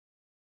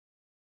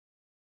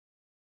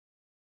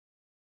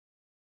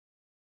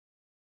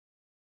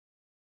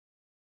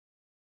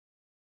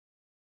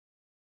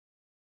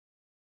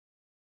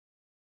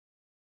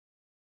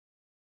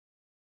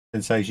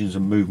sensations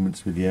and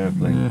movements with the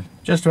airplane. Yeah.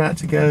 Just about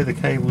to go, the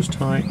cable's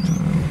tight.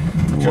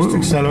 Just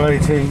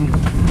accelerating.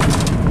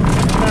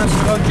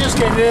 Just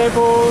getting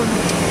airborne.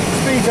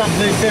 Speeds up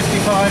to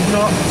 55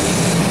 knots.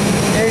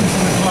 Into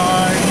the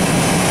climb.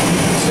 You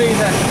can see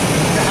the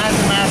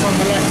Haddenham on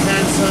the left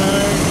hand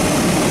side.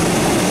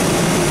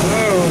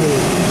 Whoa!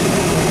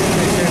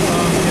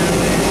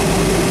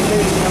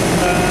 Speeds coming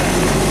back.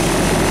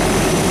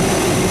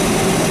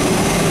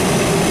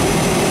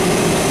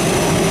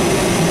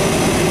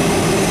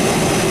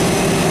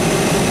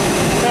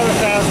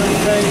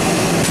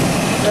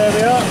 There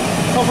we are.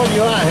 Up on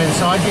your right hand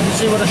side, you can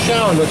see what a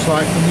shower looks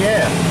like from the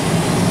air.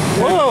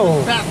 Whoa!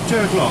 About 2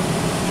 o'clock.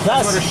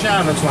 That's what a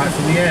shower looks like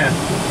from the air.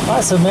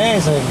 That's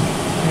amazing.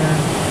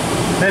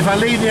 Yeah. Now if I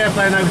leave the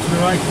airplane over to the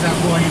right, because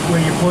that's where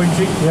you're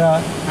pointing.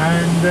 Yeah.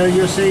 And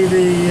you'll see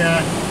the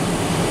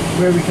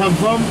where we come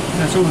from.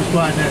 That's always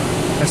quite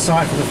a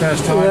sight for the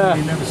first time. Yeah.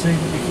 You've never seen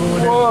it before.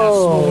 Whoa! That's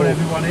small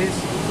everyone is.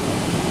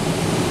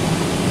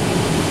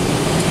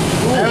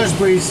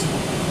 Aylesbury's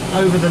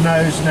over the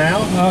nose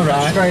now. All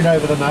right. Straight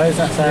over the nose,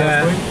 that's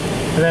Aylesbury.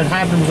 Yeah. And then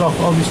Haddenham's off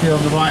obviously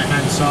on the right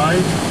hand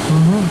side.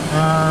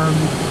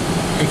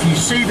 If you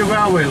see the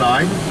railway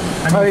line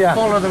and you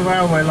follow the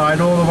railway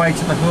line all the way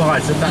to the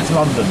horizon, that's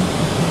London.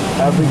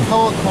 We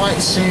can't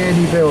quite see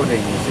any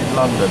buildings in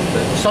London,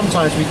 but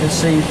sometimes we can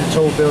see the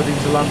tall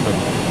buildings of London.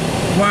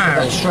 Wow.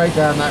 So that's straight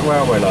down that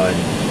railway line.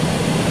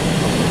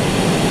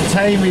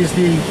 Tame is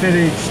the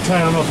village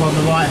town off on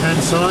the right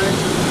hand side.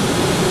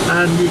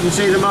 And you can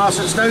see the Mass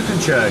at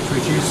Stokenchurch,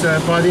 which is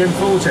by the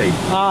M40.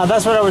 Ah,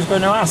 that's what I was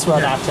going to ask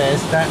what that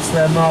is. That's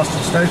the Mass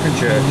at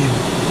Stokenchurch.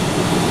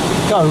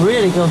 Got a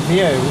really good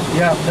view.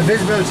 Yeah, the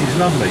visibility is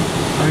lovely.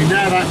 I mean,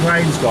 now that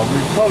rain's gone,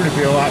 we'll probably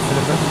be alright for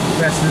the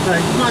rest of the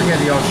day. You might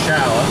get the odd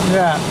shower.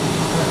 Yeah.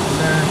 But,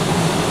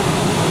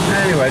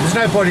 anyway, there's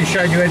no point in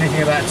showing you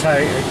anything about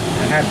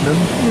Haddenham.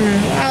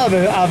 I'll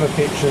have a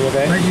picture of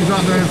it. But you've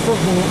got the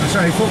football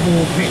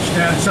pitch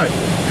down,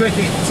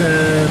 cricket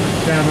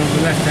down on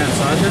the left hand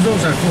side. There's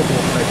also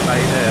football they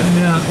play there.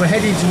 Yeah. We're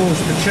heading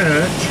towards the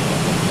church.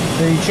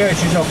 The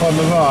church is off on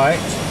the right.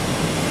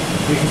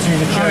 You can see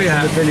the church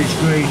and the village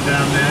green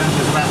down there.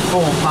 There's about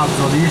 4 pubs,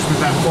 or there used to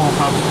be about 4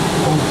 pubs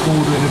all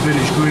bordering the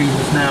village green.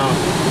 There's now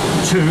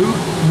 2.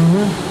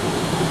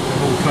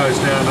 They've all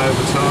closed down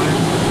over time.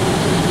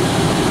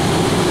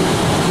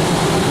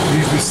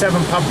 There used to be 7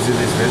 pubs in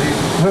this village.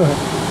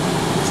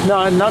 It's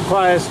not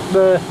quite as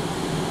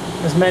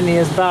many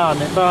as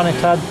Barnet. Barnet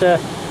had there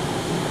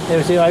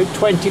was like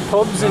 20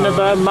 pubs in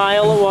about a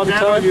mile at one time.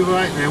 Down on your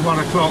right there, 1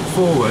 o'clock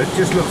forward.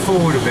 Just look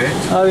forward a bit.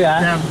 Oh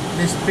yeah. Down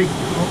this big.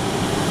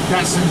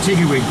 That's St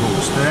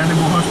Tiggywinkles, the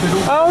animal hospital.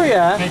 Oh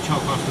yeah.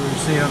 Hedgehog hospital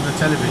you see on the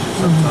television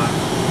sometimes.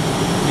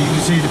 You can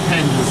see the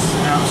pens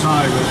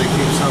outside where they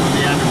keep some of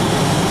the animals.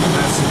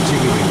 That's St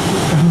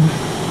Tiggywinkles.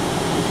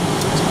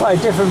 It's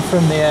quite different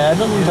from the air,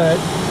 doesn't it?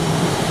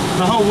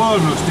 The whole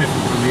world looks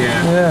different from the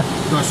air. Yeah.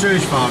 You've got a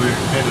sewage farm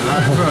ahead of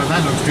that as well.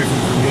 That looks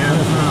different from the air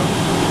as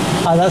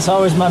well. That's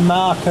always my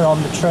marker on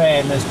the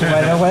train as to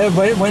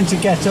when to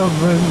get up.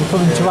 We're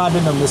coming to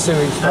Haddenham, the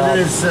sewage farm.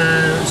 And there's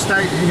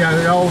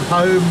the old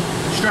home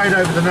straight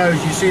over the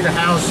nose. You see the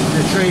house and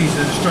the trees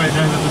that are straight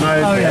over the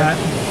nose there.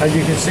 And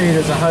you can see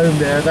there's a home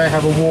there. They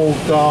have a walled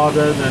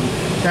garden and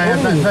they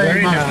have that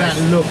very much that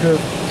look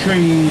of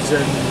trees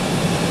and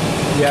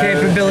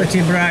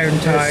Capability Brown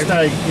type.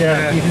 Estate.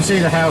 Yeah, you can see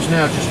the house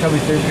now just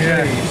coming through the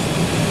trees.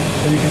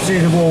 And you can see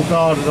the walled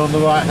garden on the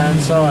right hand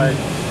side.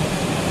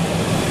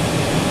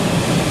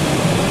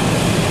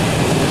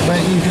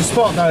 But you can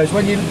spot those.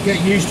 When you get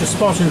used to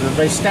spotting them,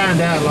 they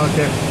stand out like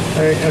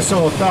a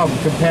sore thumb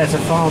compared to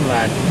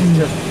farmland.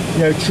 Just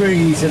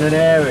trees in an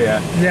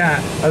area.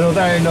 Yeah. And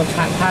although it looks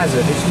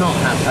haphazard, it's not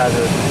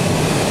haphazard.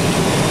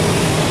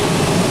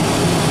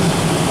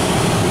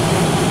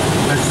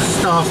 There's the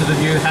start of the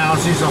new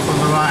houses off on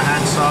the right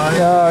hand side.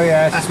 Oh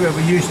yes. That's where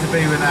we used to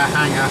be with our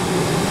hangar,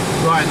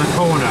 right in the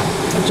corner.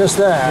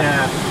 Just there?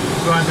 Yeah.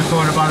 Right in the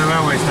corner by the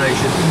railway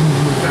station.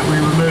 That we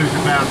removed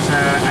about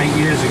 8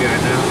 years ago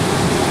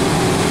now.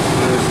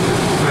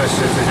 First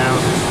set of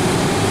houses.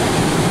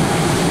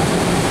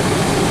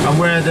 And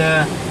where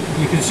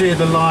you can see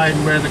the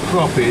line where the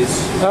crop is.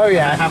 Oh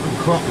yeah. They haven't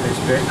cropped this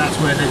bit. That's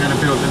where they're going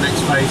to build the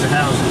next phase of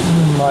houses.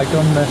 My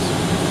goodness.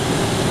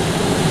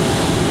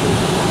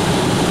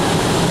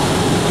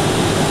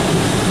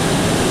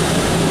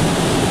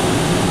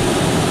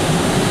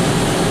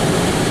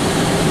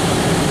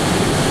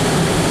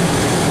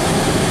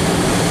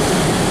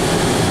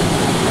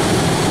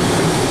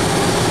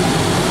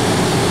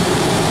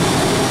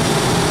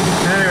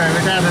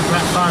 Down at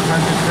about 500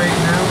 feet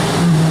now.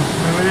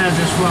 So we're now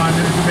just flying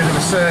a little bit of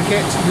a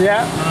circuit.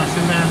 Yeah. And I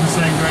should land the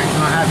same direction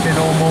I have been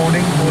all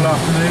morning, all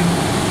afternoon.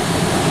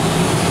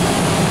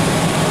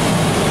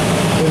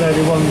 With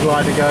only one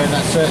glider going,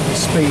 that certainly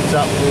speeds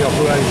up the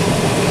operation.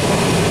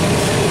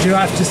 Do you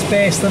have to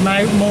space them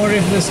out more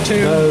if there's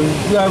 2?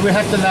 No, we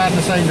have to land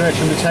the same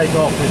direction we take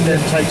off. It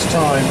then takes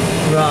time.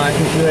 Right.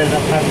 Because you end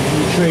up having to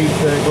retrieve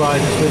the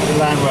gliders with the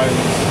Land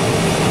Rovers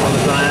on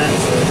the Diane.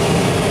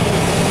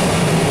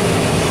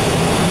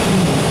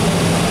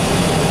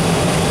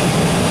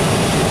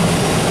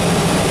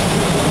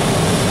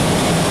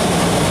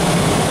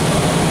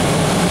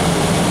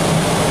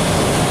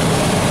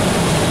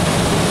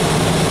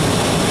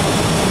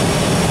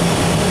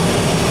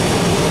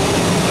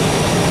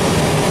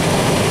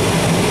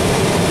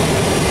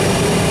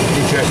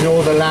 And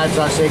all the lads,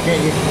 I said,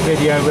 get your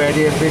video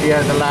ready and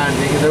video the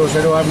landing, and they all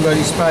said, oh, I haven't got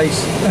any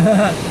space.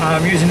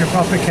 I'm using a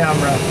proper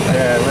camera.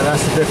 Yeah, well,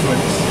 that's the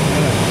difference.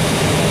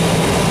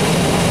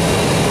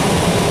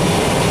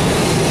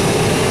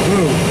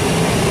 Ooh.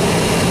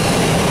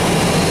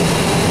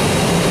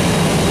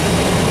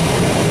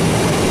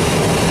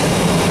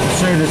 As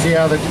soon as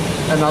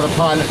another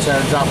pilot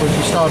turns up, if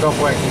we start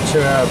operating 2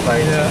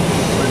 airplanes,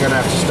 we're going to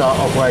have to start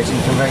operating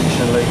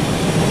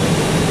conventionally.